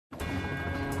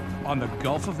on the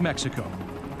Gulf of Mexico.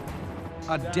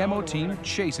 A demo team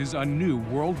chases a new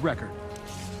world record.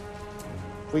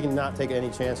 If we can not take any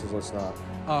chances, let's not.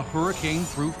 A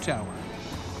hurricane-proof tower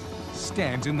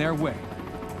stands in their way.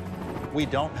 We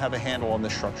don't have a handle on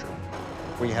this structure.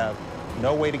 We have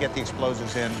no way to get the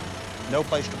explosives in, no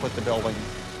place to put the building.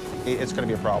 It's going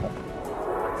to be a problem.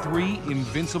 3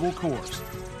 invincible cores.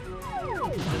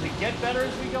 Does it get better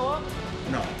as we go up?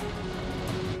 No.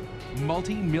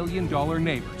 Multi-million-dollar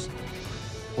neighbors.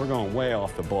 We're going way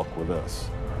off the book with this.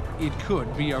 It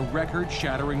could be a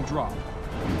record-shattering drop.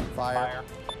 Fire.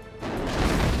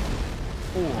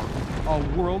 Or a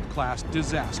world-class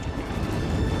disaster.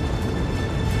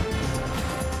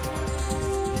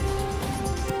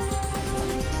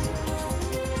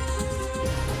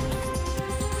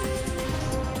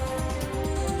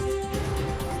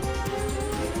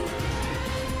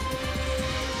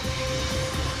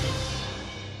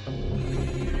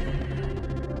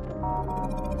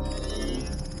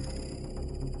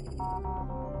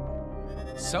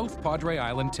 South Padre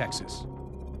Island, Texas.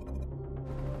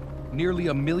 Nearly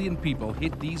 1 million people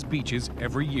hit these beaches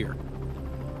every year.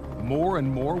 More and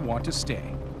more want to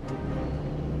stay.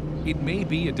 It may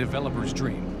be a developer's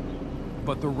dream,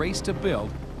 but the race to build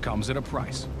comes at a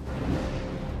price.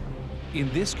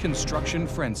 In this construction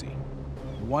frenzy,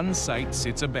 one site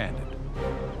sits abandoned.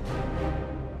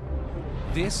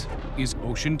 This is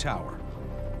Ocean Tower.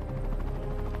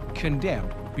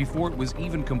 Condemned before it was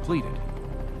even completed.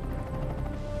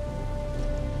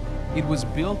 It was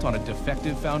built on a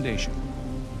defective foundation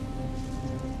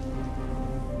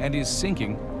and is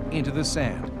sinking into the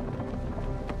sand.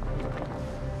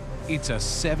 It's a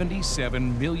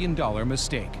 $77 million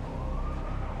mistake.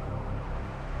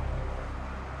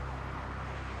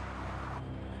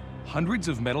 Hundreds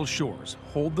of metal shores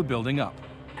hold the building up.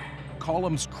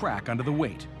 Columns crack under the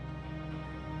weight.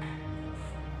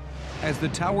 As the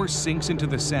tower sinks into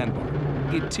the sandbar,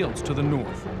 it tilts to the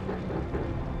north,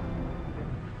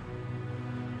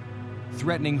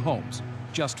 threatening homes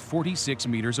just 46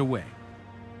 meters away.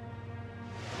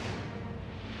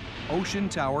 Ocean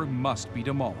Tower must be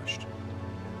demolished.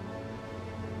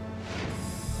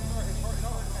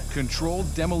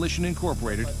 Controlled Demolition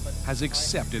Incorporated has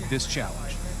accepted this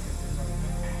challenge.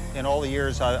 In all the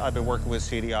years I've been working with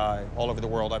CDI all over the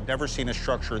world, I've never seen a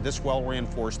structure this well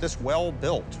reinforced, this well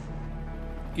built.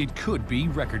 It could be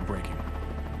record-breaking.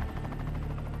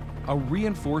 A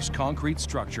reinforced concrete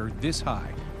structure this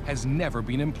high has never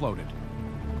been imploded.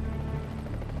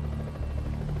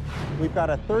 We've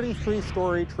got a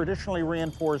 33-story traditionally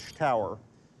reinforced tower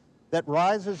that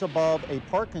rises above a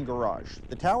parking garage.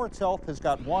 The tower itself has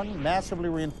got one massively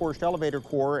reinforced elevator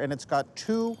core, and it's got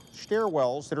 2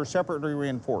 stairwells that are separately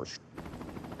reinforced.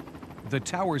 The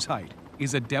tower's height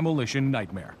is a demolition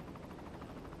nightmare.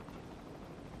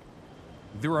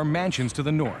 There are mansions to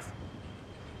the north,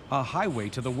 a highway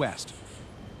to the west,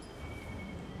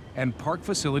 and park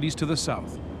facilities to the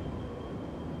south.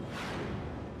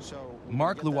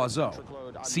 Mark Loiseau,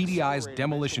 CDI's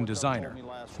demolition designer,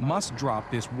 must drop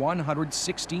this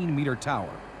 116-meter tower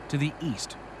to the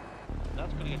east.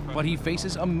 But he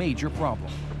faces a major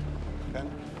problem.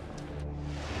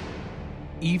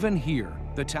 Even here,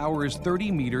 the tower is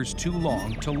 30 meters too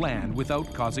long to land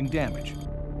without causing damage.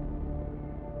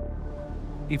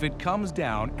 If it comes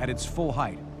down at its full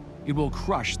height, it will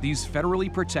crush these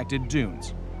federally protected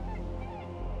dunes,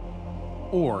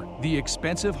 or the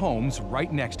expensive homes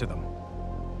right next to them.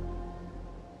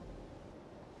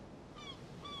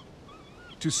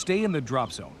 To stay in the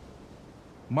drop zone,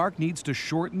 Mark needs to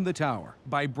shorten the tower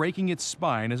by breaking its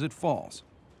spine as it falls.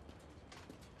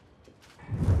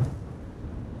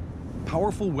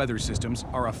 Powerful weather systems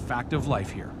are a fact of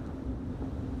life here.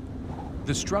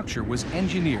 The structure was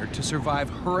engineered to survive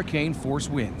hurricane-force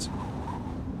winds.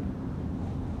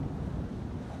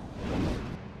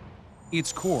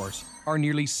 Its cores are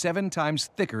nearly 7 times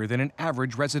thicker than an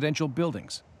average residential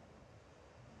building's.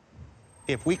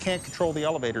 If we can't control the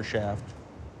elevator shaft,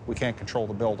 we can't control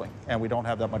the building, and we don't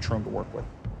have that much room to work with.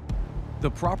 The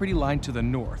property line to the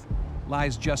north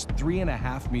lies just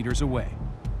 3.5 meters away.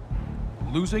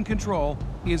 Losing control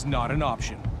is not an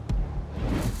option.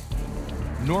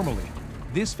 Normally,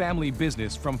 this family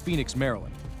business from Phoenix,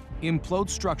 Maryland,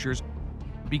 implodes structures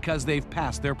because they've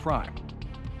passed their prime.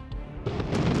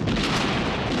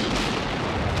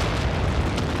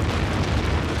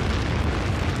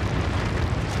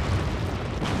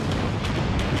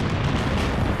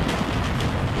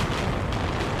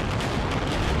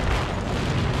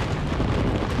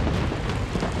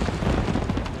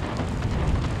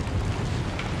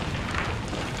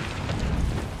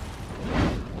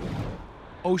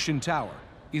 Ocean Tower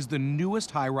is the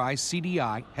newest high-rise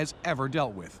CDI has ever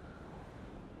dealt with.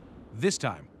 This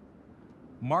time,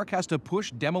 Mark has to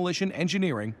push demolition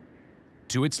engineering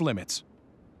to its limits.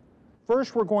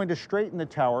 First, we're going to straighten the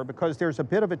tower because there's a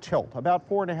bit of a tilt, about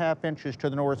 4.5 inches to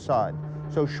the north side.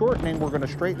 So shortening, we're going to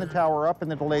straighten the tower up in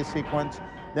the delay sequence.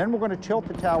 Then we're going to tilt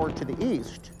the tower to the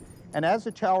east. And as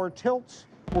the tower tilts,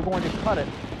 we're going to cut it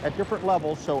at different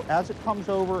levels. So as it comes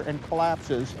over and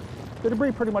collapses, the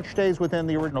debris pretty much stays within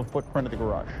the original footprint of the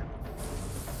garage.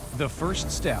 The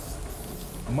first step,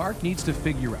 Mark needs to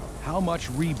figure out how much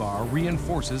rebar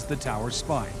reinforces the tower's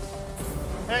spine.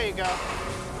 There you go.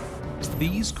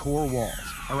 These core walls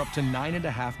are up to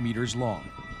 9.5 meters long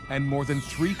and more than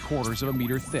 3/4 of a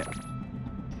meter thick.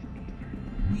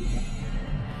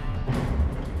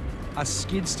 A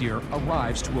skid steer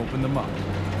arrives to open them up.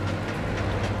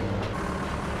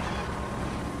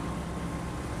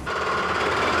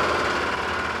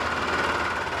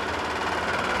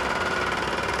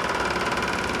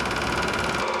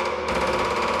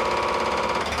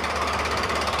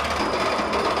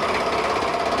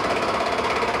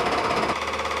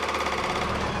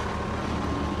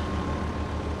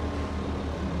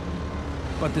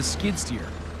 But the skid steer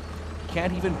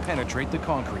can't even penetrate the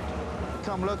concrete.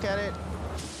 Come look at it.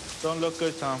 Don't look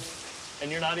good, Tom.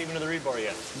 And you're not even to the rebar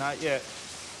yet. Not yet.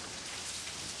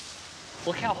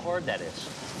 Look how hard that is.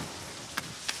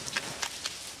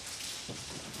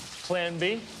 Plan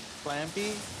B, Plan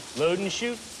B? load and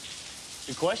shoot.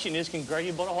 The question is, can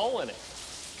Greggy put a hole in it?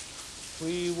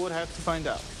 We would have to find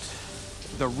out.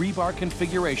 The rebar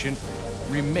configuration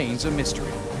remains a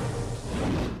mystery.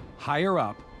 Higher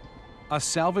up, a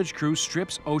salvage crew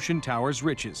strips Ocean Tower's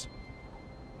riches.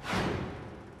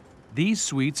 These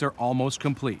suites are almost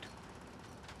complete.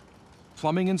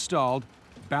 Plumbing installed,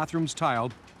 bathrooms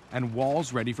tiled, and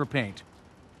walls ready for paint.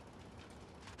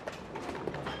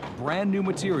 Brand new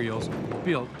materials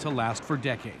built to last for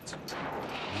decades.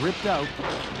 Ripped out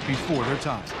before their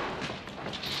time.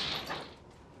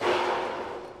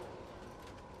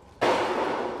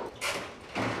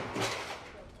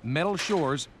 Metal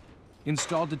shores,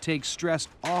 installed to take stress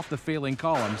off the failing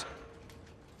columns,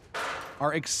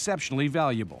 are exceptionally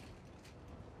valuable.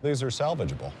 These are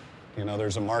salvageable. You know,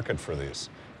 there's a market for these.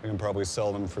 We can probably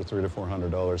sell them for $300 to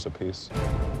 $400 a piece.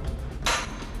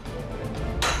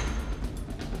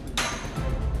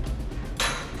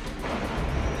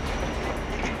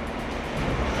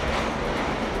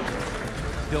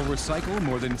 They'll recycle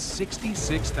more than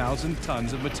 66,000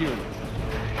 tons of material.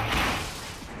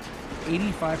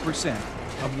 85%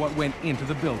 of what went into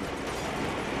the building.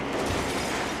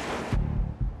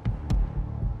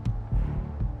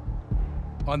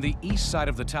 On the east side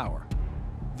of the tower,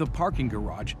 the parking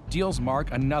garage deals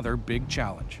Mark another big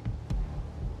challenge.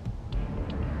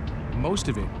 Most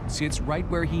of it sits right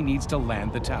where he needs to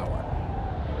land the tower.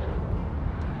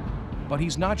 But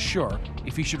he's not sure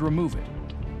if he should remove it.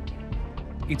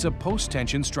 It's a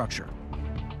post-tension structure,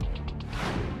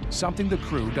 something the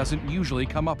crew doesn't usually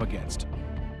come up against.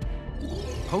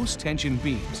 Post-tension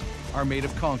beams are made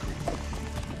of concrete,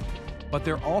 but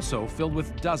they're also filled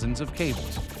with dozens of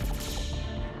cables.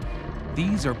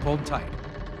 These are pulled tight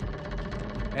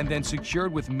and then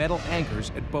secured with metal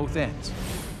anchors at both ends.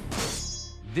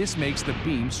 This makes the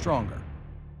beam stronger.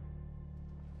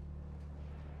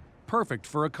 Perfect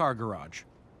for a car garage,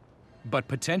 but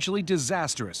potentially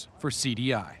disastrous for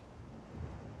CDI.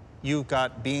 You've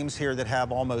got beams here that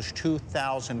have almost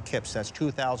 2,000 kips. That's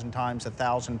 2,000 times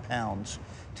 1,000 pounds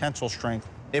tensile strength.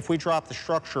 If we drop the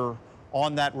structure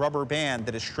on that rubber band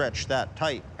that is stretched that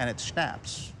tight and it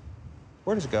snaps,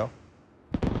 where does it go?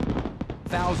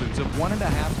 Thousands of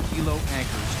 1.5 kilo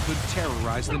anchors could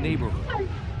terrorize the neighborhood.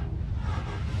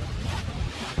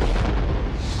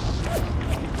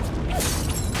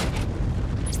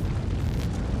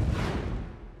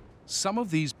 Some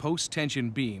of these post-tension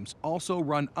beams also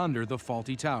run under the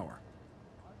faulty tower.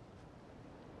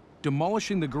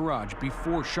 Demolishing the garage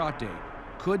before shot date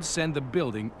could send the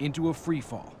building into a free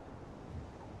fall.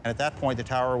 And at that point, the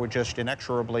tower would just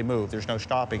inexorably move. There's no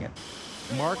stopping it.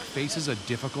 Mark faces a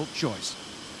difficult choice.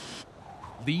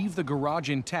 Leave the garage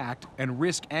intact and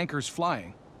risk anchors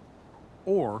flying,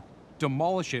 or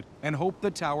demolish it and hope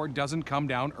the tower doesn't come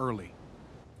down early.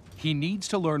 He needs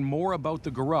to learn more about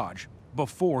the garage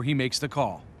before he makes the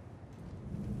call.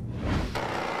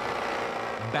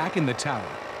 Back in the tower,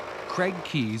 Craig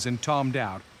Keyes and Tom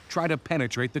Dowd try to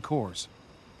penetrate the cores.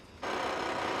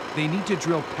 They need to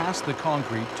drill past the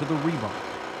concrete to the rebar.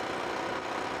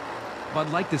 But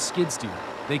like the skid steer,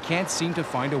 they can't seem to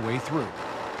find a way through.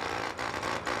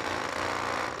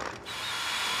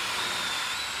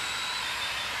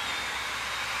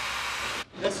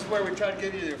 This is where we trying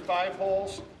to get you 5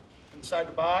 holes inside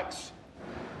the box.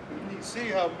 You can see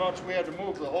how much we had to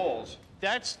move the holes.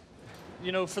 That's,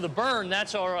 you know, for the burn,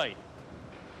 that's all right.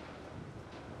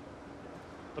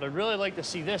 But I'd really like to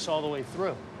see this all the way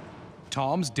through.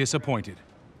 Tom's disappointed.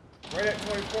 Right at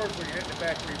 24 is where you hit the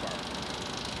back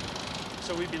rebar.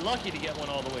 So we'd be lucky to get one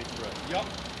all the way through. Yep.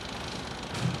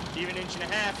 Even 1.5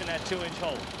 inches in that 2-inch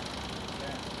hole.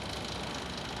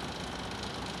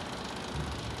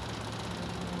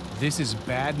 This is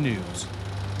bad news.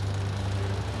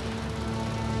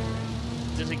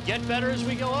 Does it get better as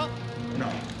we go up?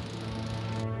 No.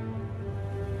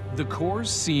 The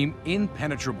cores seem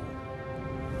impenetrable.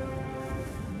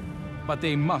 But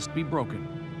they must be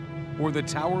broken, or the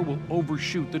tower will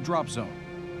overshoot the drop zone.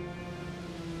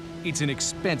 It's an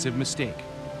expensive mistake.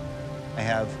 I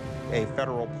have a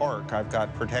federal park. I've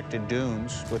got protected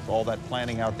dunes with all that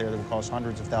planting out there that will cost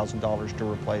hundreds of thousands of dollars to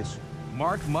replace.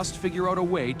 Mark must figure out a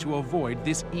way to avoid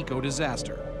this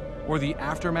eco-disaster, or the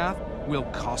aftermath will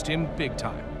cost him big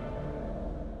time.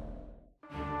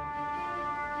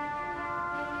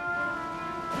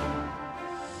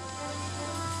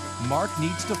 Mark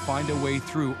needs to find a way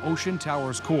through Ocean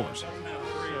Tower's cores,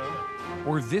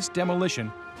 or this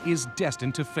demolition is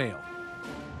destined to fail.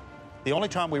 The only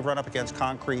time we've run up against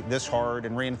concrete this hard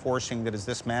and reinforcing that is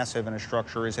this massive in a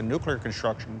structure is in nuclear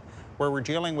construction, where we're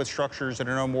dealing with structures that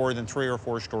are no more than 3 or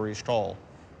 4 stories tall.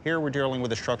 Here we're dealing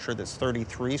with a structure that's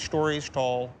 33 stories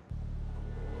tall.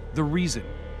 The reason: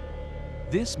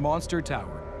 this monster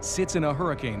tower sits in a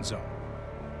hurricane zone.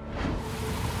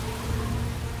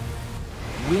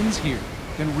 Winds here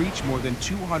can reach more than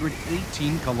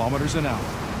 218 kilometers an hour.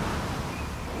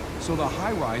 So the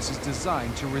high-rise is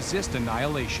designed to resist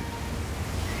annihilation.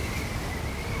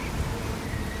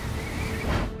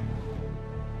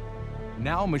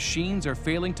 Now machines are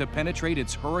failing to penetrate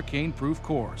its hurricane-proof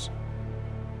cores.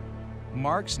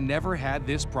 Mark's never had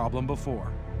this problem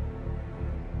before.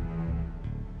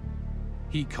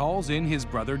 He calls in his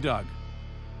brother Doug.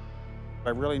 I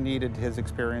really needed his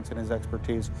experience and his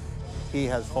expertise. He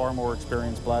has far more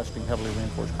experience blasting heavily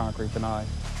reinforced concrete than I.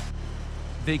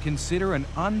 They consider an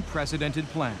unprecedented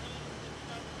plan.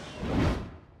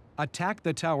 Attack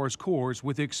the tower's cores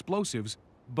with explosives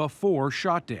before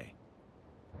shot day.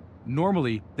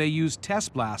 Normally, they use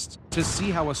test blasts to see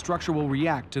how a structure will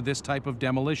react to this type of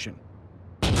demolition.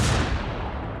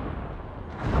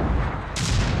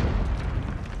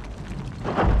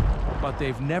 But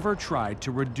they've never tried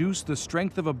to reduce the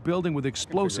strength of a building with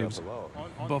explosives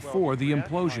before the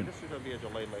implosion.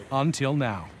 Until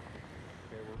now.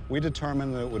 We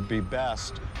determined that it would be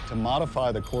best to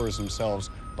modify the cores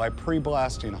themselves by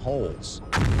pre-blasting holes.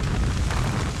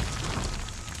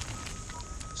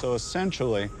 So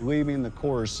essentially, leaving the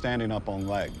cores standing up on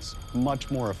legs. Much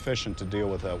more efficient to deal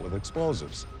with that with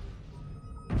explosives.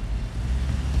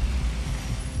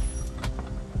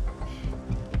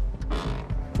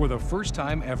 For the first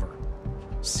time ever,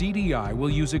 CDI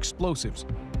will use explosives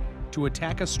to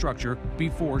attack a structure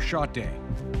before shot day.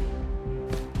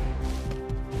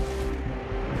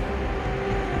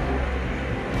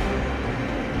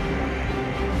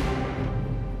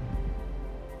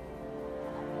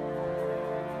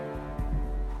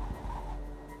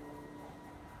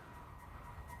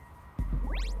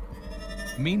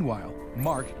 Meanwhile,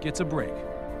 Mark gets a break.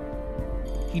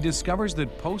 He discovers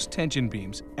that post-tension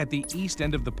beams at the east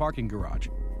end of the parking garage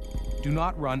do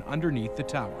not run underneath the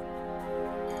tower.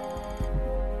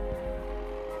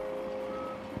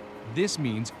 This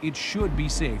means it should be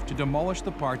safe to demolish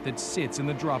the part that sits in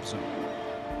the drop zone.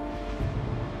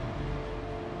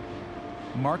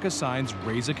 Mark assigns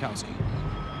Ray Zakowski.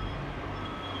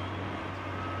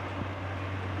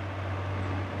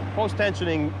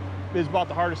 Post-tensioning is about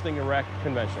the hardest thing to wreck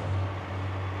conventionally.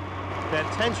 That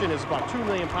tension is about 2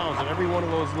 million pounds in every one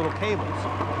of those little cables.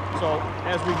 So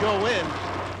as we go in,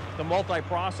 the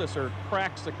multi-processor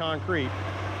cracks the concrete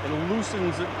and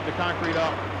loosens the concrete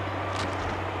up.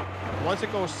 Once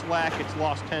it goes slack, it's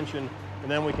lost tension, and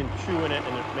then we can chew in it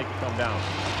and make it come down.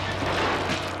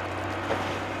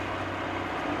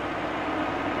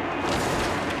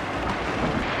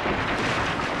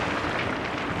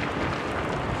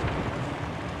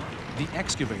 The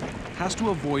excavator has to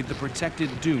avoid the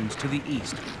protected dunes to the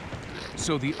east,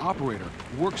 so the operator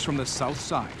works from the south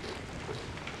side.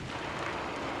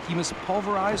 He must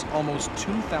pulverize almost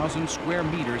 2,000 square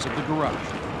meters of the garage.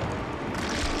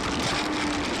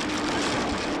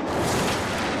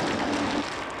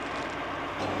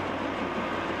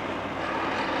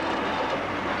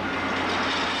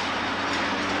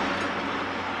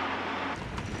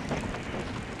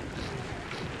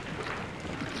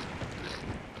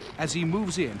 As he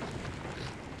moves in,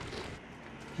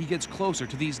 he gets closer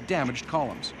to these damaged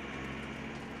columns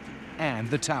and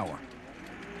the tower.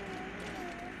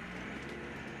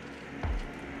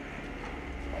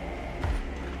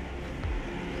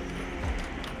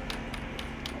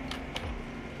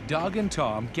 Doug and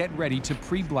Tom get ready to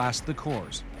pre-blast the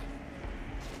cores.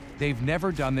 They've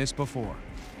never done this before,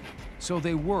 so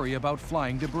they worry about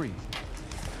flying debris.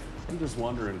 I'm just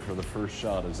wondering for the first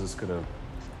shot, is this gonna,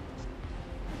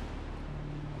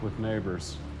 with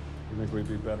neighbors, you think we'd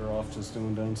be better off just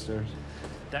doing downstairs?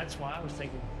 That's why I was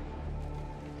thinking.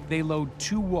 They load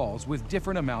 2 walls with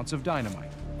different amounts of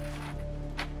dynamite.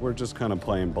 We're just kind of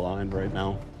playing blind right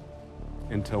now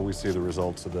until we see the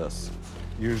results of this.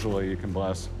 Usually you can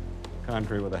blast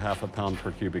concrete with a ½ a pound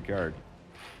per cubic yard.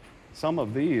 Some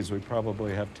of these we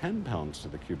probably have 10 pounds to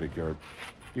the cubic yard.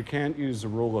 You can't use a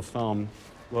rule of thumb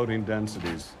loading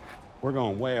densities. We're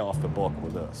going way off the book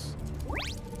with this.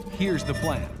 Here's the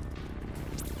plan.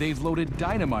 They've loaded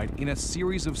dynamite in a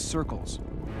series of circles,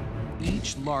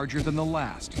 each larger than the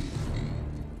last.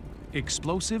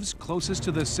 Explosives closest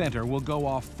to the center will go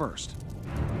off first.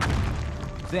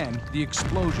 Then the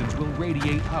explosions will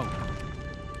radiate out.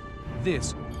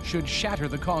 This should shatter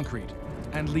the concrete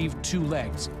and leave 2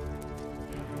 legs.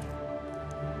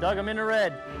 Doug, I'm in the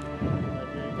red.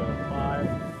 Here you go. 5,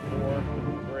 4,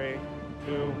 3,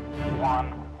 2,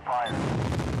 1, fire.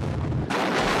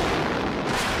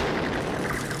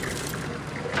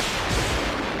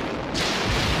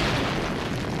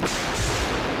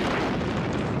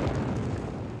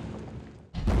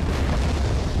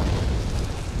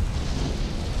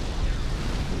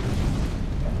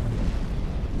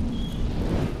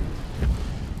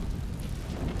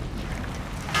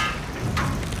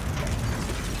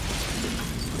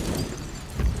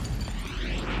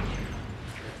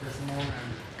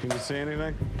 Can you see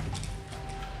anything?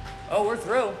 Oh, we're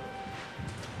through.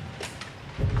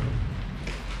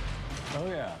 Oh,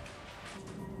 yeah.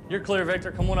 You're clear,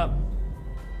 Victor. Come on up.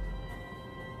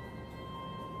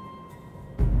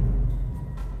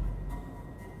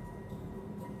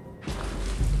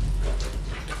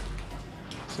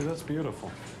 See, that's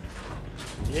beautiful.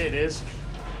 Yeah, it is.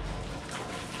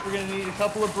 We're gonna need a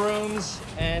couple of brooms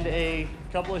and a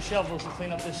couple of shovels to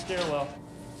clean up this stairwell.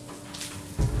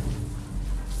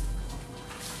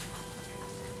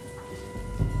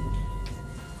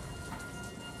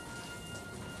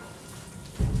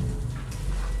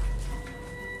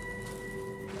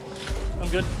 I'm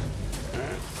good.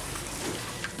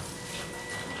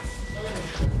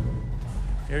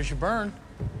 Here's your burn.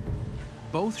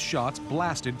 Both shots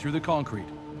blasted through the concrete.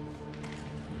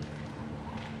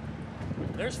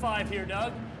 There's 5 here,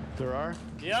 Doug. There are?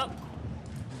 Yep.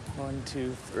 1,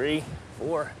 2, 3,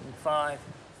 4, and 5.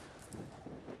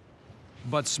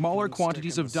 But smaller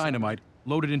quantities of dynamite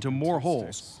loaded into more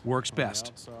holes works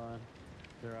best.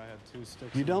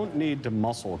 You don't need to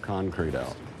muscle concrete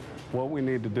out. What we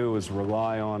need to do is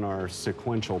rely on our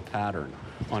sequential pattern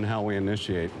on how we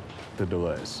initiate the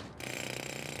delays.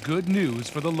 Good news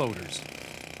for the loaders.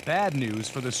 Bad news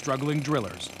for the struggling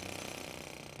drillers.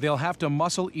 They'll have to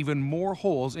muscle even more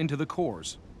holes into the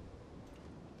cores.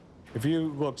 If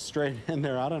you look straight in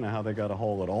there, I don't know how they got a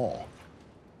hole at all.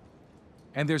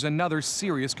 And there's another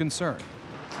serious concern.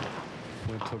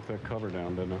 They took that cover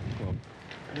down, didn't it? Well,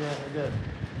 Yeah, I did.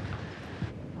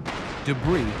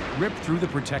 Debris ripped through the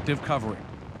protective covering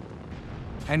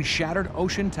and shattered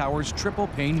Ocean Tower's triple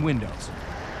pane windows.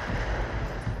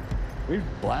 we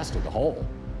blasted the hole.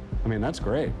 I mean, that's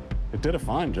great. It did a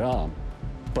fine job,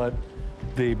 but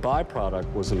the byproduct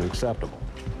wasn't acceptable.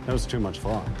 That was too much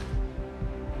fun.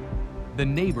 The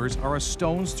neighbors are a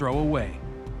stone's throw away.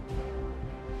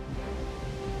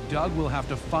 Doug will have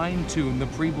to fine-tune the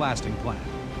pre-blasting plan.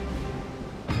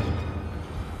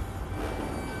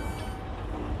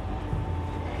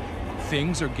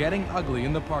 Things are getting ugly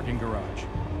in the parking garage.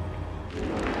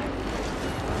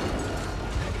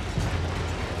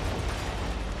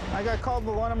 I got called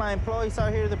by one of my employees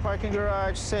out here at the parking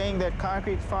garage saying that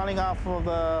concrete's falling off of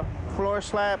the floor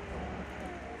slab.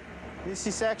 This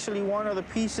is actually one of the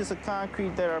pieces of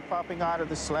concrete that are popping out of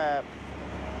the slab.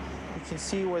 You can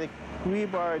see where the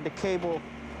rebar, the cable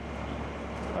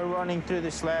are running through the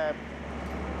slab.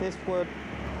 This would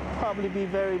probably be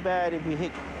very bad if we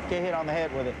get hit on the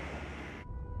head with it.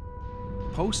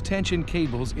 Post-tension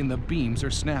cables in the beams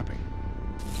are snapping,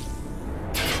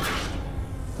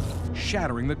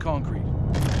 shattering the concrete.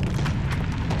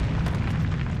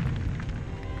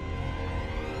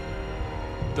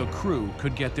 The crew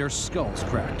could get their skulls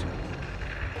cracked.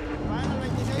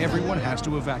 Everyone has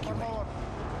to evacuate.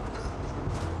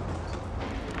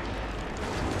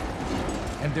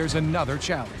 And there's another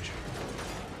challenge.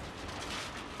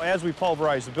 As we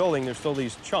pulverize the building, there's still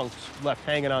these chunks left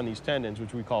hanging on these tendons,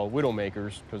 which we call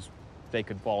widowmakers, because they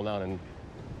could fall down and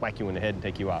whack you in the head and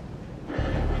take you out.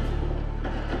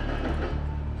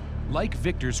 Like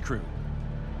Victor's crew,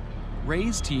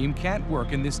 Ray's team can't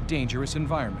work in this dangerous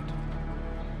environment.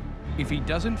 If he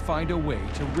doesn't find a way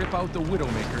to rip out the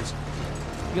widowmakers,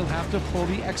 he'll have to pull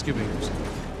the excavators,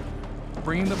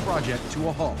 bringing the project to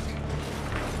a halt.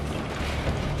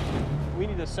 We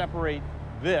need to separate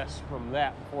this from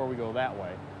that before we go that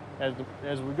way.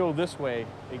 As we go this way,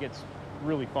 it gets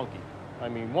really funky. I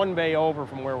mean, one bay over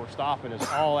from where we're stopping is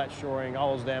all that shoring,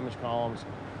 all those damaged columns.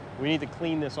 We need to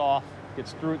clean this off, get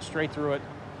straight through it,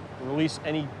 and release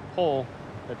any pull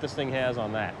that this thing has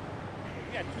on that.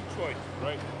 You got two choices,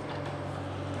 right?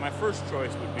 My first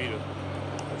choice would be to,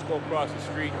 let's go across the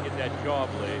street and get that jaw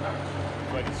blade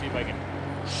so I can see if I can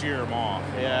shear them off.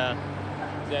 Yeah.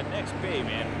 That next bay,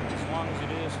 man, as long as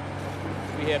it is,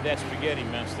 we have that spaghetti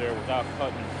mess there without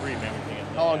cutting and freeing everything.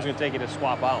 How long is it going to take you to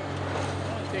swap out?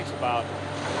 Well, it takes about,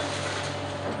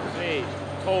 say,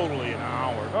 totally an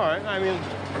hour. All right, I mean,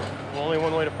 only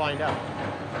one way to find out.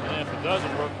 And if it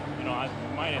doesn't work, you know, I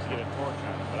might have to get a torch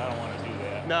on it, but I don't want to do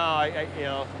that. No, you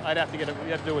know, I'd have to get it.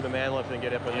 You have to do it with a man lift and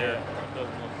get up in there. It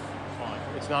doesn't look fun.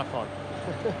 It's not fun.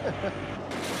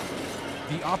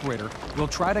 The operator will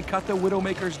try to cut the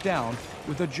widowmakers down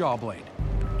with a jaw blade.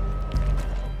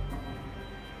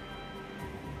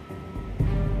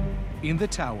 In the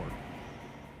tower,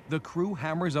 the crew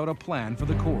hammers out a plan for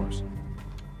the cores.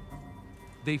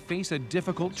 They face a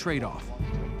difficult trade-off.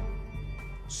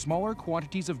 Smaller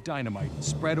quantities of dynamite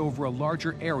spread over a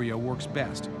larger area works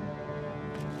best.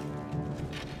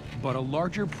 But a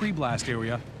larger pre-blast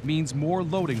area means more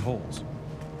loading holes.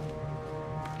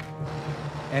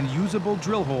 And usable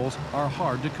drill holes are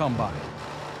hard to come by.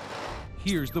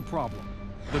 Here's the problem.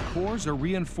 The cores are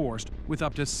reinforced with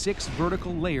up to 6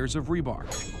 vertical layers of rebar,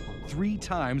 3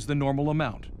 times the normal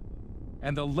amount.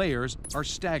 And the layers are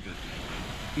staggered.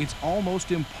 It's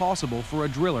almost impossible for a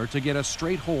driller to get a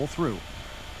straight hole through.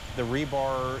 The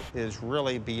rebar is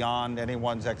really beyond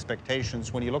anyone's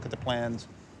expectations. When you look at the plans,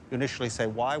 you initially say,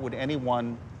 why would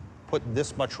anyone put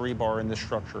this much rebar in this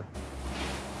structure?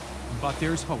 But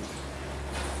there's hope.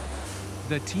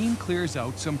 The team clears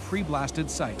out some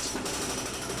pre-blasted sites.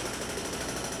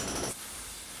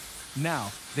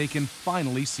 Now they can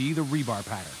finally see the rebar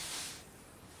pattern.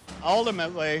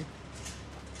 Ultimately,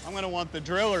 I'm going to want the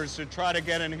drillers to try to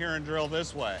get in here and drill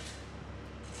this way.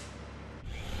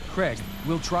 Craig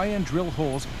will try and drill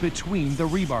holes between the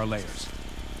rebar layers.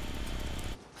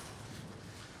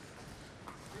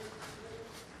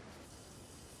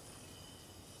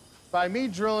 By me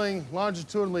drilling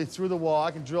longitudinally through the wall,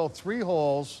 I can drill 3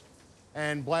 holes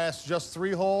and blast just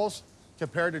 3 holes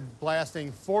compared to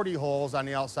blasting 40 holes on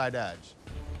the outside edge.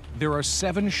 There are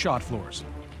 7 shot floors.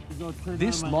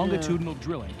 This longitudinal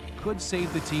drilling could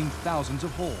save the team thousands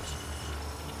of holes.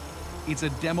 It's a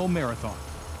demo marathon.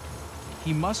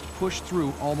 He must push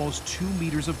through almost 2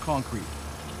 meters of concrete,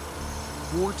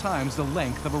 4 times the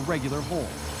length of a regular hole.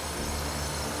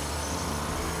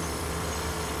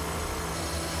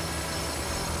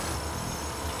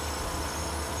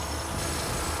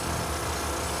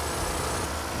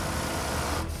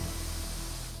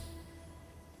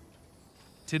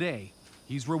 Today,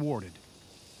 he's rewarded.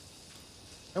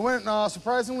 It went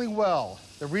surprisingly well.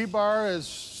 The rebar is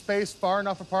spaced far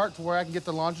enough apart to where I can get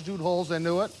the longitude holes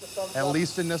into it, at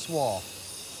least in this wall.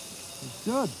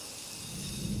 Good.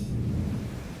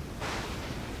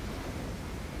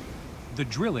 The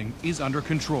drilling is under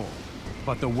control,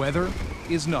 but the weather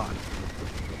is not.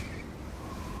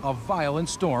 A violent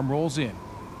storm rolls in.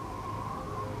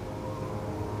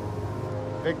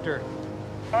 Victor,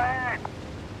 Go ahead.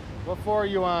 what floor are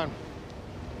you on?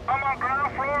 I'm on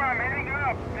ground floor. I'm heading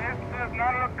up. This does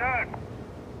not look good.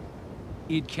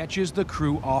 It catches the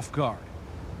crew off guard.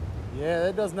 Yeah,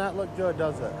 that does not look good,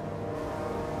 does it?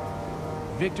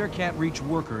 Victor can't reach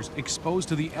workers exposed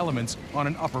to the elements on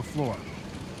an upper floor.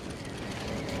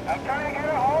 I'm trying to get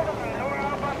a hold of them. They were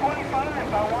up on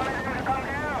 25. I wanted them to come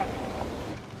down.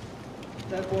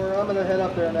 10-4, I'm gonna head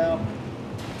up there now.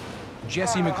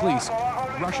 Jesse McLeese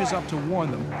rushes up to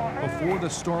warn them before the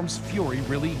storm's fury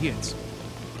really hits.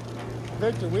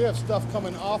 Victor, we have stuff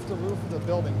coming off the roof of the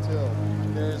building, too.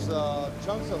 There's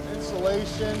chunks of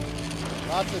insulation,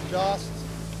 lots of dust,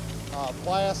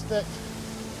 plastic.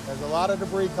 There's a lot of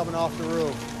debris coming off the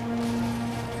roof.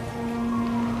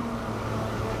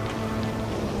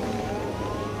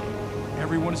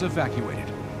 Everyone is evacuated.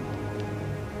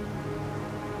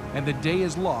 And the day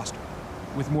is lost,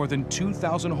 with more than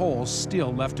 2,000 holes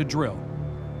still left to drill.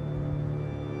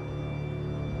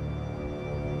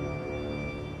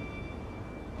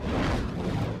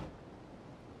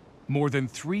 More than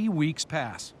 3 weeks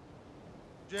pass.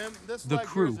 Jim, this The leg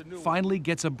crew here's a new one. finally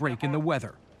gets a break in the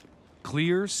weather.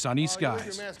 Clear, sunny You leave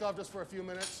skies. your mask off just for a few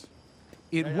minutes.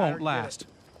 It I won't already did last,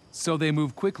 so they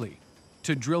move quickly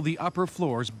to drill the upper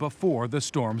floors before the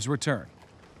storms return.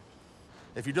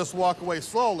 If you just walk away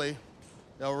slowly,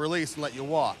 they'll release and let you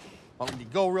walk. But when you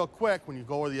go real quick, when you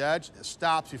go over the edge, it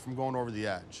stops you from going over the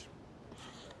edge.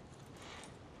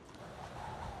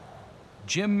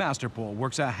 Jim Masterpool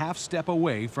works a half step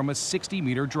away from a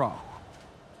 60-meter drop.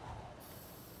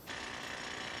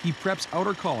 He preps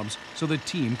outer columns so the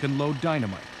team can load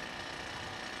dynamite.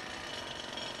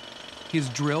 His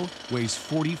drill weighs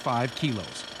 45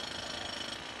 kilos.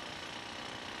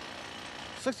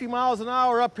 60 miles an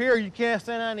hour up here, you can't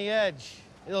stand on the edge.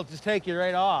 It'll just take you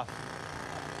right off.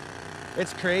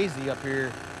 It's crazy up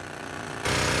here.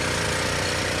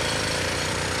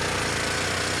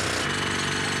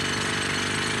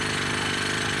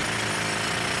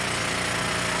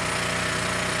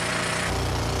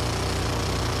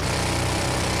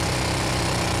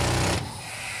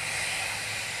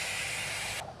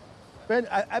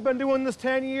 I've been doing this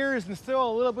 10 years and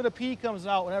still a little bit of pee comes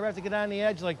out whenever I have to get on the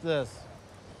edge like this.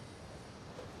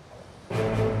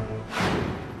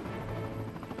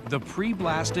 The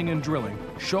pre-blasting and drilling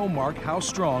show Mark how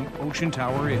strong Ocean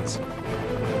Tower is.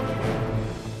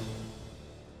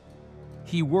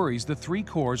 He worries the 3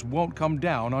 cores won't come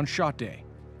down on shot day.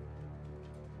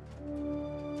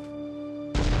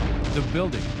 The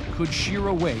building could shear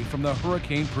away from the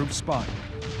hurricane-proof spine.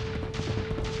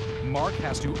 Mark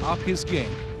has to up his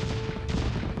game,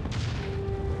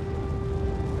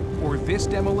 or this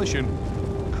demolition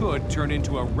could turn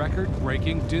into a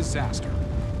record-breaking disaster.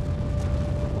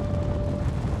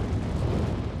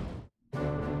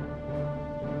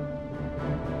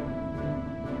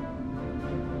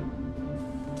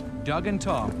 Doug and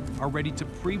Tom are ready to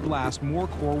pre-blast more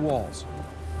core walls.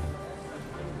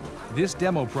 This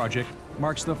demo project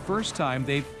marks the first time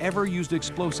they've ever used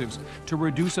explosives to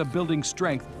reduce a building's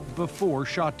strength before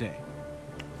shot day.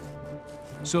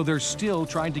 So they're still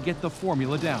trying to get the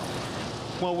formula down.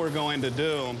 What we're going to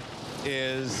do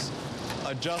is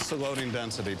adjust the loading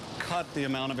density, cut the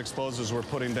amount of explosives we're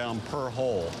putting down per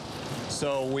hole,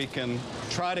 so we can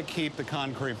try to keep the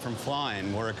concrete from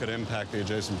flying where it could impact the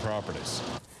adjacent properties.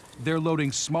 They're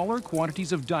loading smaller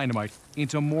quantities of dynamite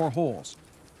into more holes,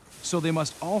 so they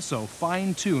must also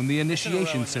fine-tune the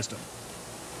initiation system.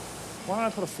 Why don't I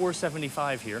put a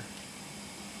 475 here?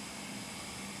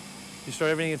 You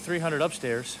start everything at 300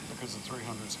 upstairs. Because the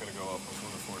 300 is going to go up before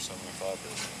the 475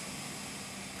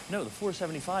 is. No, the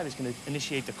 475 is going to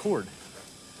initiate the cord.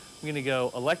 We're going to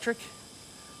go electric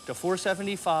to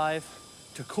 475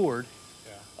 to cord.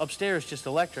 Yeah. Upstairs, just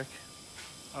electric.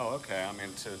 Oh, okay. I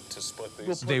mean, to split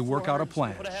these. They work out a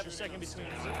plan. Put a half a second between.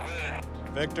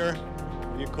 Victor,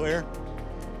 you clear?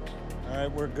 All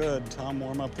right, we're good. Tom,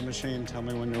 warm up the machine. Tell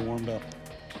me when you're warmed up.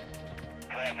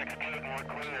 Traffic's good,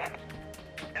 we're clear.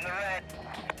 In the red.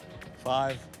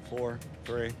 5, 4,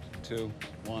 3, 2,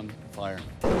 1, fire.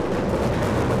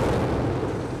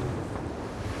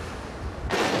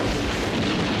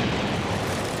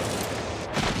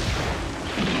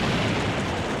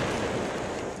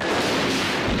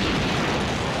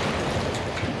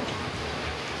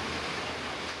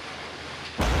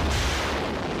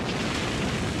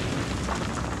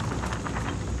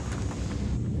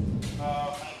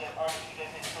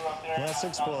 Less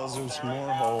explosives, more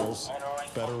holes,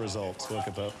 better results. Look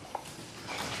at that.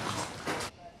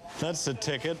 That's the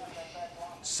ticket.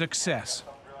 Success.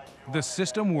 The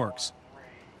system works.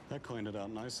 That cleaned it out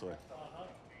nicely.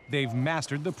 They've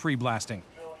mastered the pre-blasting.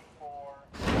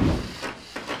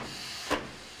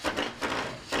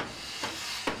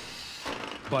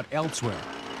 But elsewhere,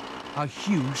 a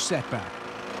huge setback.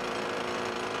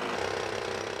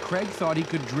 Craig thought he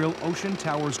could drill Ocean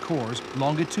Tower's cores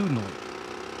longitudinally.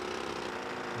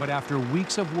 But after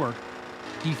weeks of work,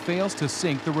 he fails to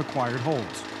sink the required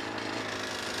holes.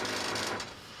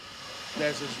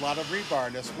 There's a lot of rebar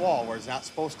in this wall where it's not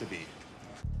supposed to be.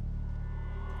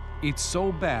 It's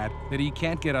so bad that he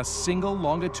can't get a single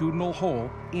longitudinal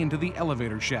hole into the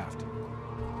elevator shaft.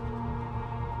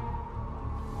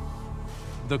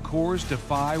 The cores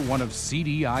defy one of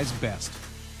CDI's best.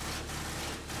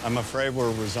 I'm afraid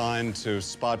we're resigned to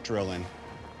spot drilling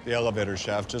the elevator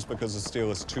shaft just because the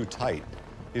steel is too tight.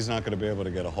 He's not going to be able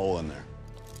to get a hole in there.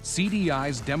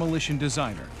 CDI's demolition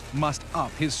designer must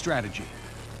up his strategy.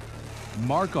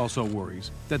 Mark also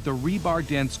worries that the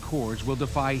rebar-dense cores will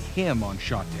defy him on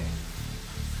shot day.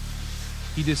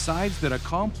 He decides that a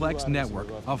complex network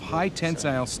of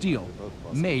high-tensile steel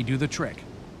may do the trick.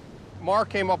 Mark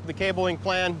came up with the cabling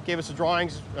plan, gave us the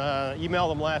drawings, emailed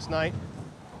them last night.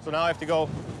 So now I have to go,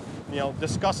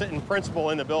 discuss it in principle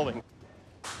in the building.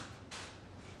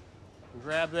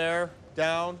 Grab there,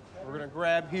 down. We're gonna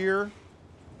grab here,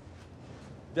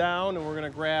 down, and we're gonna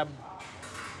grab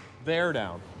there,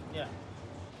 down. Yeah.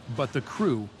 But the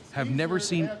crew have never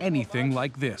seen anything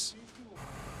like this.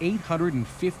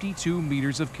 852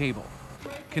 meters of cable,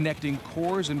 connecting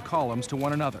cores and columns to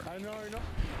one another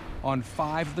on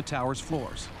 5 of the tower's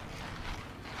floors.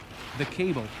 The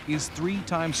cable is 3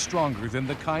 times stronger than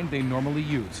the kind they normally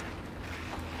use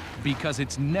because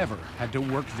it's never had to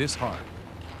work this hard.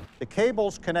 The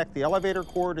cables connect the elevator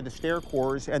core to the stair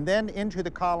cores and then into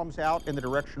the columns out in the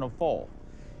direction of fall.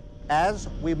 As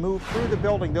we move through the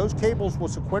building, those cables will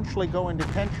sequentially go into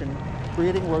tension,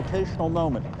 creating rotational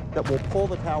moment that will pull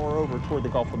the tower over toward the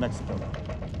Gulf of Mexico.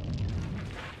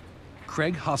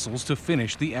 Craig hustles to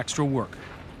finish the extra work.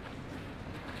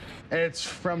 It's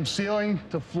from ceiling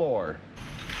to floor.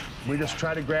 We just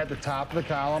try to grab the top of the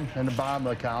column and the bottom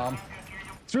of the column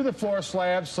through the floor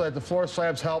slabs so that the floor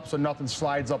slabs help so nothing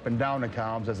slides up and down the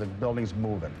columns as the building's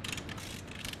moving.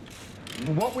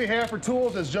 What we have for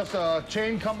tools is just a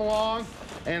chain come along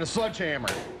and a sledgehammer.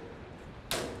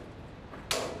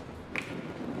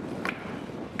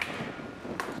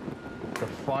 The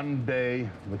fun day,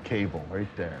 the cable right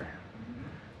there.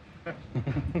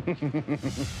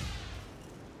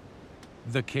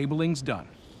 The cabling's done.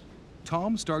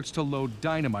 Tom starts to load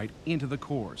dynamite into the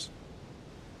cores.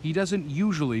 He doesn't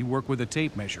usually work with a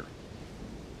tape measure.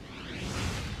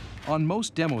 On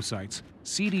most demo sites,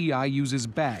 CDI uses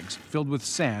bags filled with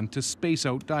sand to space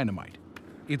out dynamite.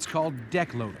 It's called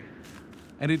deck loading,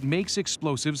 and it makes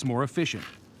explosives more efficient.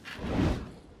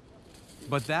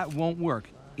 But that won't work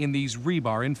in these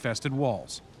rebar-infested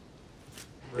walls.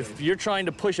 If you're trying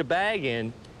to push a bag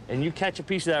in and you catch a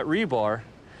piece of that rebar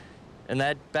and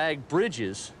that bag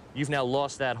bridges, you've now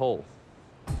lost that hole.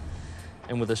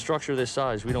 And with a structure this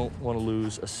size, we don't want to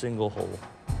lose a single hole.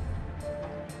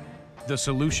 The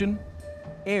solution?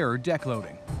 Air deck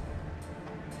loading.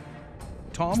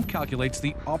 Tom calculates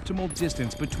the optimal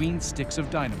distance between sticks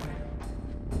of dynamite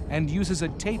and uses a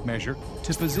tape measure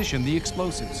to position the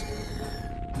explosives.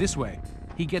 This way,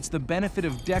 he gets the benefit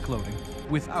of deck loading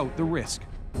without the risk.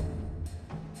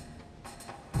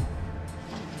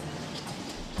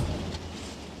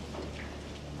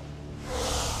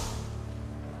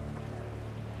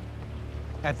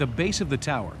 At the base of the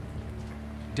tower,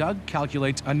 Doug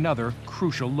calculates another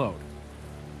crucial load.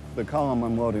 The column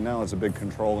I'm loading now is a big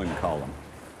controlling column.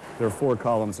 There are 4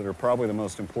 columns that are probably the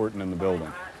most important in the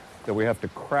building that we have to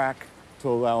crack to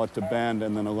allow it to bend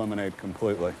and then eliminate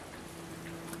completely.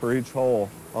 For each hole,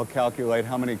 I'll calculate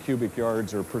how many cubic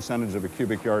yards or percentage of a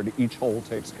cubic yard each hole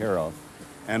takes care of.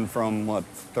 And from,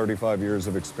 35 years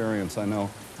of experience, I know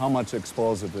how much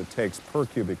explosive it takes per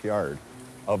cubic yard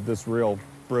of this real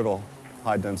brittle,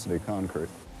 high-density concrete.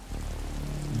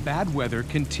 Bad weather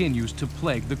continues to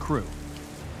plague the crew.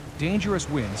 Dangerous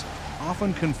winds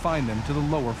often confine them to the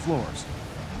lower floors.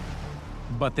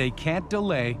 But they can't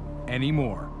delay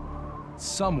anymore.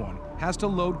 Someone has to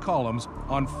load columns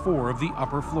on 4 of the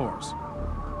upper floors.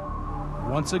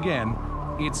 Once again,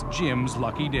 it's Jim's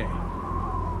lucky day.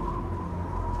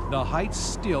 The height's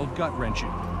still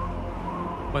gut-wrenching.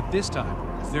 But this time,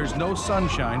 there's no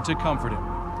sunshine to comfort him.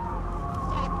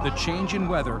 The change in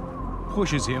weather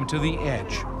pushes him to the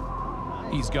edge.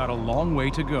 He's got a long way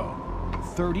to go.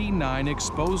 39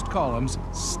 exposed columns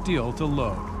still to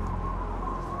load.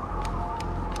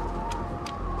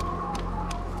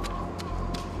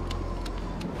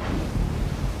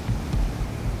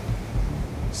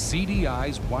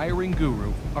 CDI's wiring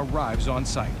guru arrives on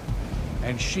site,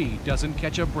 and she doesn't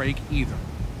catch a break either.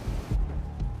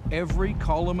 Every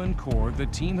column and core the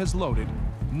team has loaded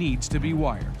needs to be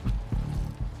wired.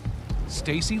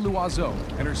 Stacy Loiseau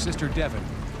and her sister Devin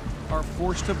are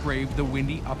forced to brave the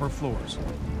windy upper floors.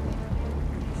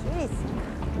 Jeez.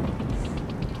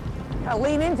 Gotta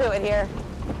lean into it here.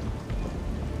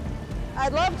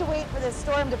 I'd love to wait for this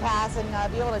storm to pass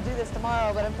and be able to do this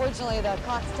tomorrow, but unfortunately the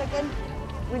clock's ticking.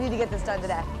 We need to get this done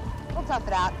today. We'll tough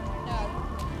it out.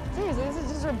 No. Seriously, this is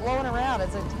just sort of blowing around.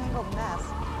 It's a tangled mess.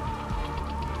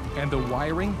 And the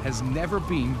wiring has never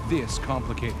been this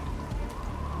complicated.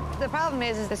 The problem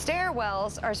is the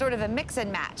stairwells are sort of a mix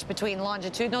and match between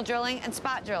longitudinal drilling and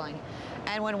spot drilling.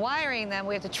 And when wiring them,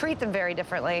 we have to treat them very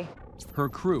differently. Her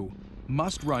crew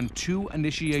must run 2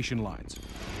 initiation lines,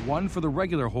 one for the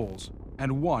regular holes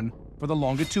and one for the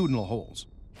longitudinal holes.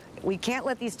 We can't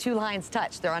let these 2 lines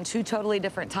touch. They're on 2 totally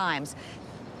different times.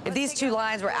 If these two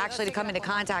lines were actually to come into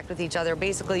contact with each other,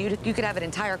 basically you could have an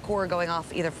entire core going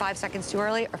off either 5 seconds too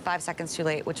early or 5 seconds too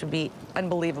late, which would be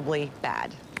unbelievably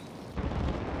bad.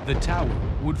 The tower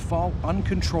would fall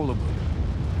uncontrollably,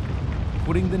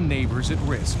 putting the neighbors at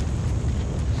risk.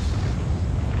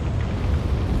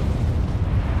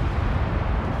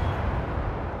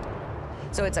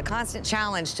 So it's a constant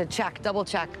challenge to check, double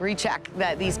check, recheck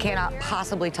that these cannot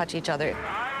possibly touch each other.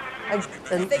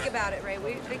 And think about it, Ray.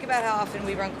 Think about how often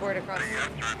we run cord across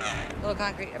little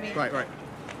concrete. I mean, Right.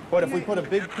 But if we put a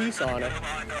big piece on it,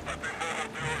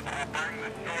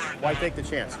 why take the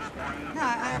chance? No,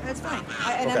 that's fine.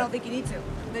 I don't think you need to.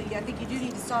 But I think you do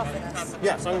need to soften us.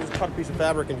 Yeah, so I'm going to just cut a piece of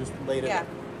fabric and just lay it in.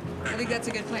 I think that's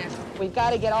a good plan. We've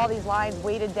got to get all these lines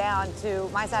weighted down to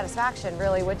my satisfaction,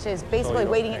 really, which is basically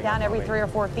weighting it down every 3 or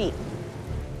 4 feet.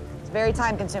 It's very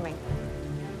time consuming.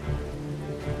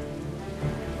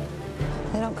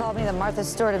 They don't call me the Martha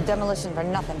Stewart of demolition for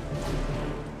nothing.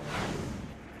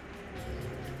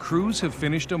 Crews have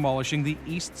finished demolishing the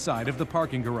east side of the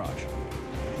parking garage.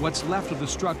 What's left of the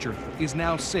structure is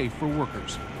now safe for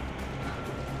workers.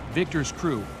 Victor's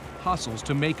crew hustles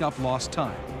to make up lost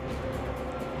time.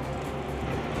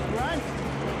 Run.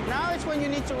 Now is when you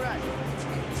need to run.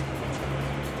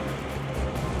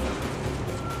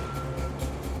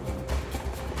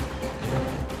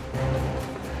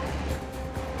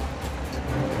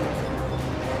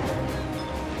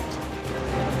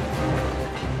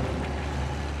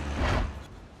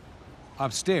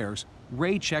 Upstairs,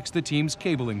 Ray checks the team's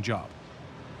cabling job.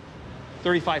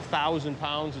 35,000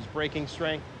 pounds is breaking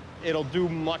strength. It'll do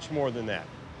much more than that.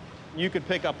 You could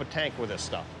pick up a tank with this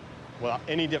stuff without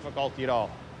any difficulty at all.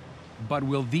 But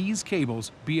will these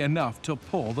cables be enough to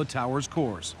pull the tower's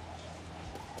cores?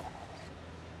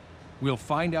 We'll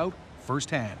find out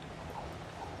firsthand.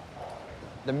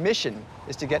 The mission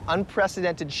is to get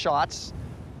unprecedented shots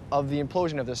of the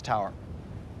implosion of this tower.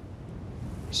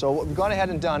 So what we've gone ahead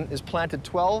and done is planted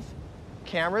 12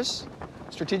 cameras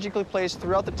strategically placed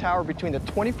throughout the tower between the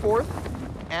 24th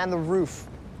and the roof.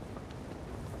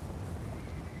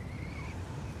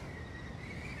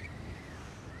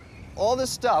 All this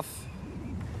stuff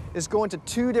is going to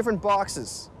 2 different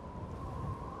boxes.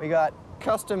 We got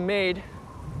custom-made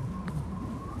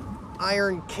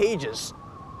iron cages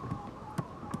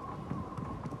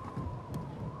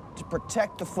to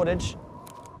protect the footage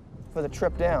for the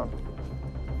trip down.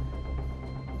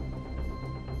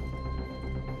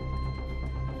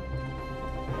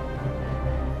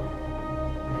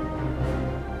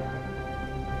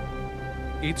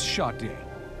 It's shot day.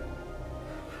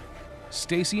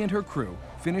 Stacy and her crew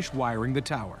finish wiring the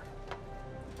tower.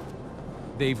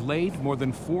 They've laid more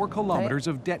than 4 kilometers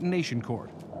of detonation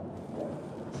cord.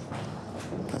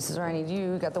 This is where I need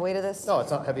you. Got the weight of this? No,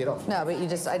 it's not heavy at all. No, but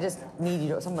I just need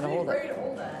you someone to hold it.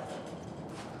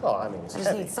 Oh, I mean, it's I just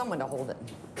heavy. need someone to hold it.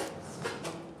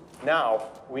 Now,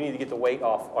 we need to get the weight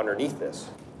off underneath this.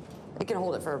 It can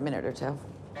hold it for a minute or 2.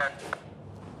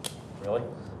 Really?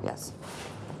 Yes.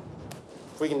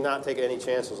 If we can not take any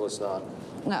chances, let's not.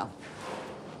 No.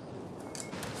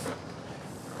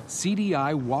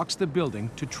 CDI walks the building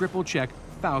to triple check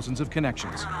thousands of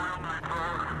connections.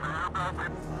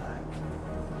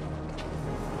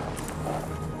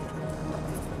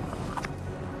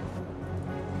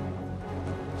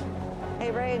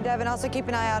 Hey, Ray and Devin, also keep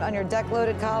an eye out on your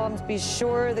deck-loaded columns. Be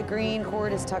sure the green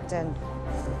cord is tucked in.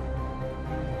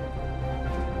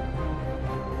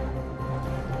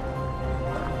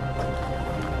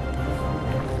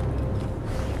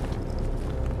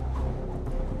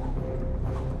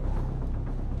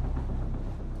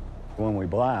 When we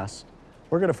blast,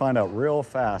 we're going to find out real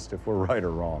fast if we're right or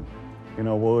wrong. You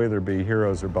know, we'll either be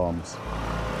heroes or bums.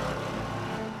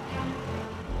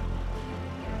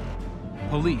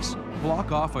 Police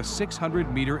block off a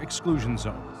 600-meter exclusion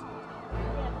zone.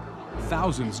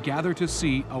 Thousands gather to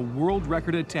see a world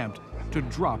record attempt to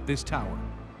drop this tower.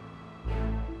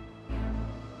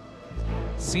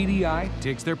 CDI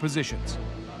takes their positions.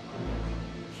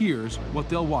 Here's what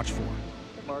they'll watch for.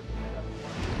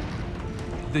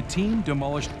 The team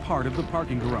demolished part of the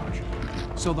parking garage,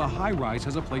 so the high-rise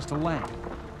has a place to land.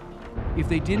 If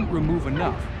they didn't remove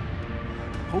enough,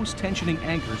 post-tensioning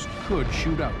anchors could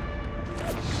shoot out.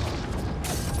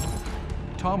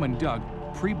 Tom and Doug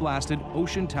pre-blasted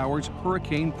Ocean Tower's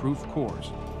hurricane-proof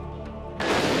cores.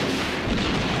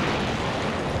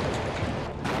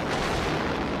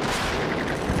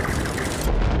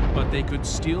 But they could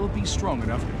still be strong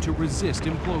enough to resist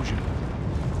implosion.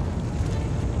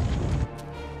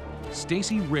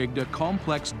 Stacy rigged a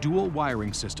complex dual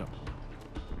wiring system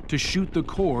to shoot the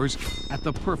cores at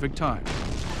the perfect time.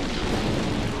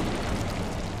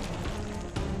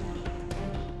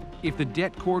 If the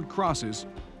det cord crosses,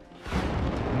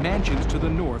 mansions to the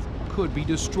north could be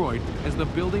destroyed as the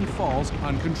building falls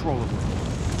uncontrollably.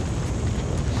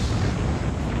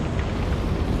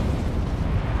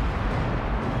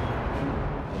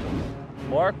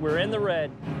 Mark, we're in the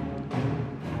red.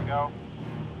 Here we go.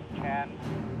 10,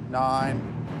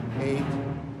 9, 8,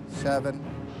 7.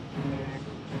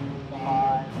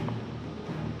 5.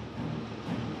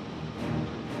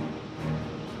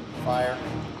 Fire.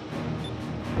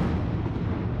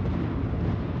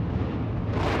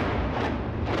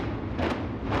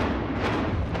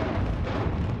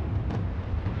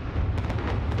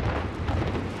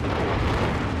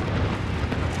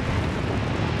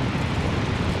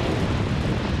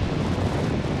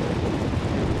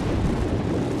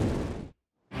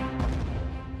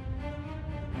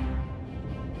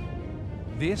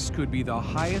 This could be the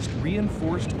highest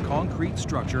reinforced concrete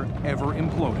structure ever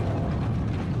imploded.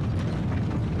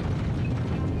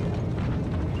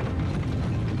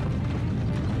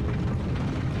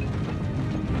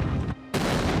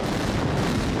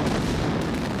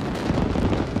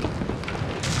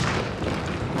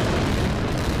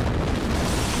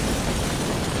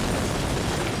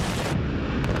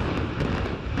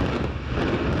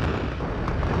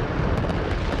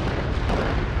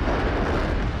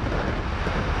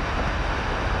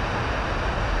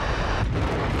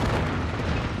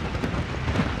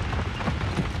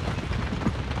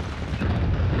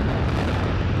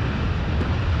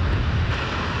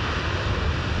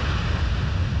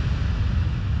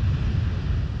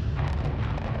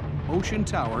 Ocean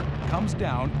Tower comes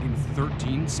down in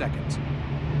 13 seconds.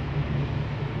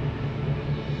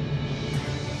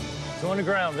 It's on the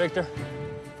ground, Victor.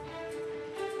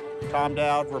 Tom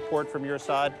Dowd, report from your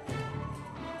side.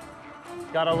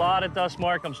 Got a lot of dust,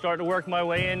 Mark. I'm starting to work my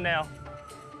way in now.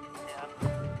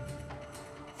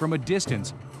 From a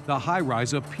distance, the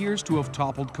high-rise appears to have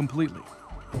toppled completely.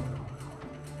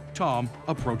 Tom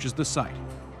approaches the site.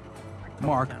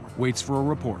 Mark waits for a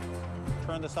report.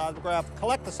 Turn the side of the graph.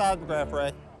 Collect the side of the graph,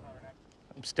 Ray.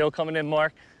 I'm still coming in,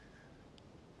 Mark.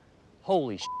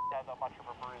 Holy sh**.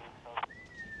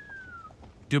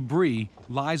 Debris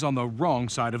lies on the wrong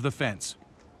side of the fence.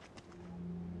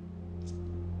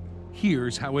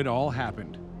 Here's how it all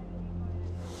happened.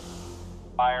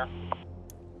 Fire.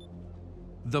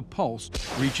 The pulse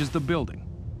reaches the building.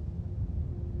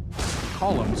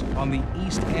 Columns on the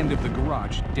east end of the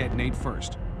garage detonate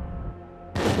first.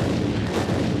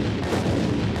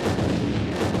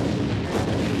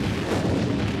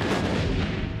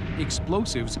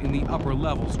 Explosives in the upper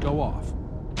levels go off.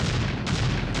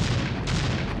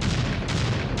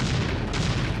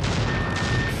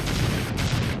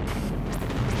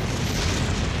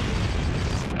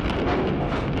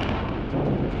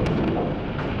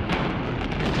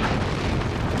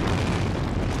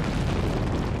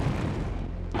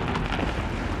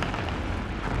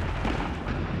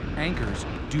 Anchors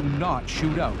do not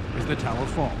shoot out as the tower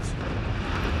falls.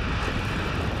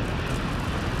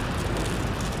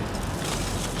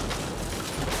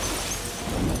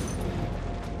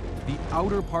 The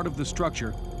outer part of the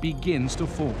structure begins to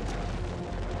fold.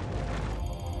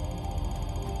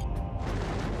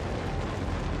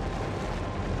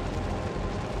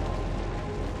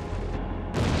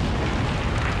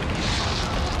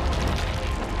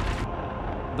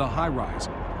 The high-rise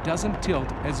doesn't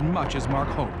tilt as much as Mark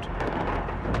hoped.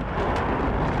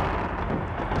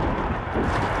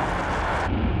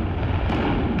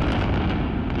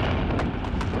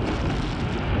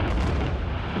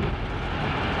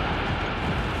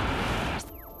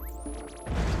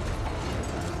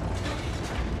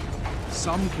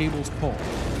 Some cables pull.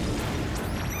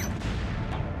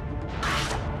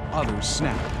 Others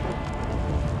snap.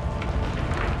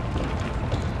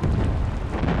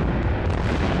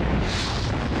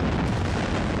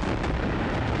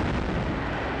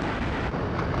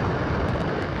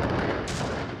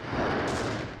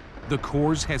 The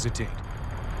cores hesitate.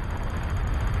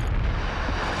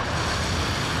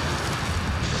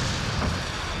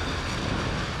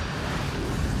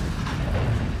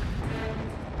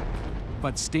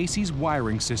 But Stacy's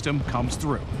wiring system comes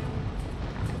through.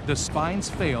 The spines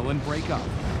fail and break up.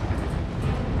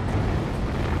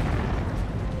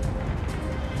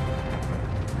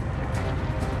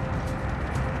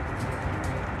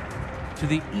 To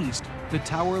the east, the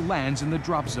tower lands in the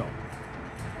drop zone.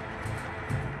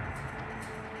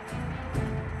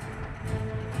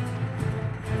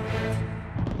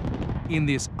 In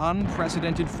this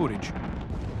unprecedented footage,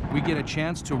 we get a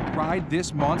chance to ride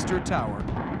this monster tower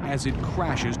as it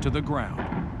crashes to the ground.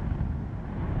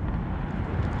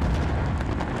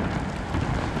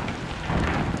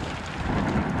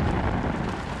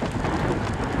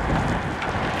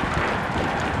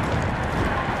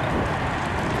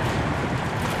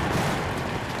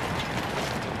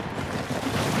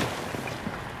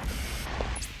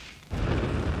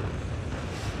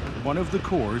 one of the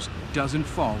cores doesn't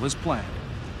fall as planned.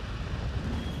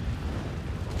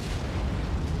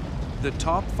 The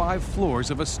top 5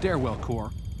 floors of a stairwell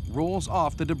core rolls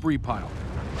off the debris pile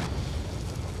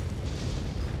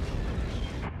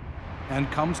and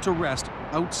comes to rest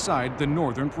outside the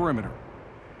northern perimeter.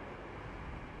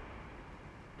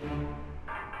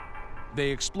 They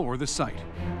explore the site.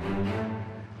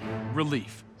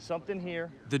 Relief. Something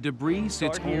here. The debris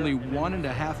sits only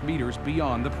 1.5 meters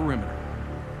beyond the perimeter.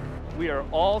 We are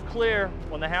all clear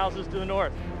on the houses to the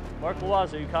north. Mark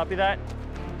Loazo, you copy that?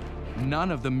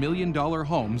 None of the $1 million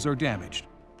homes are damaged,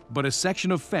 but a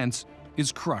section of fence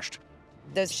is crushed.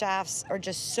 Those shafts are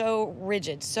just so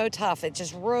rigid, so tough. It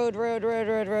just rode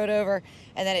over,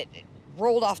 and then it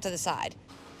rolled off to the side.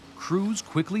 Crews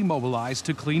quickly mobilized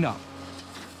to clean up.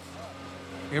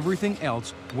 Everything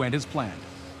else went as planned.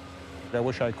 I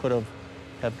wish I could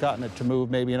have gotten it to move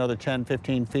maybe another 10,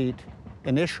 15 feet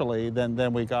initially,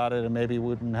 then we got it, and maybe we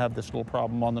wouldn't have this little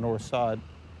problem on the north side.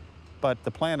 But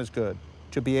the plan is good.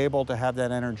 To be able to have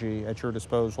that energy at your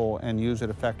disposal and use it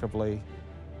effectively,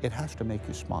 it has to make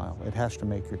you smile. It has to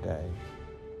make your day.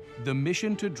 The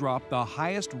mission to drop the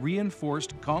highest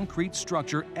reinforced concrete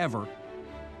structure ever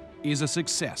is a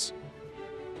success.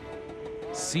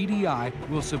 CDI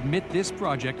will submit this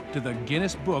project to the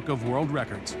Guinness Book of World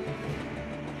Records.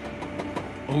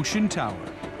 Ocean Tower,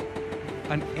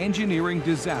 an engineering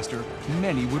disaster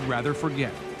many would rather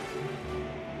forget.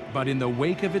 But in the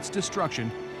wake of its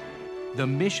destruction, the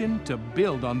mission to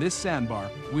build on this sandbar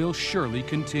will surely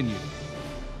continue.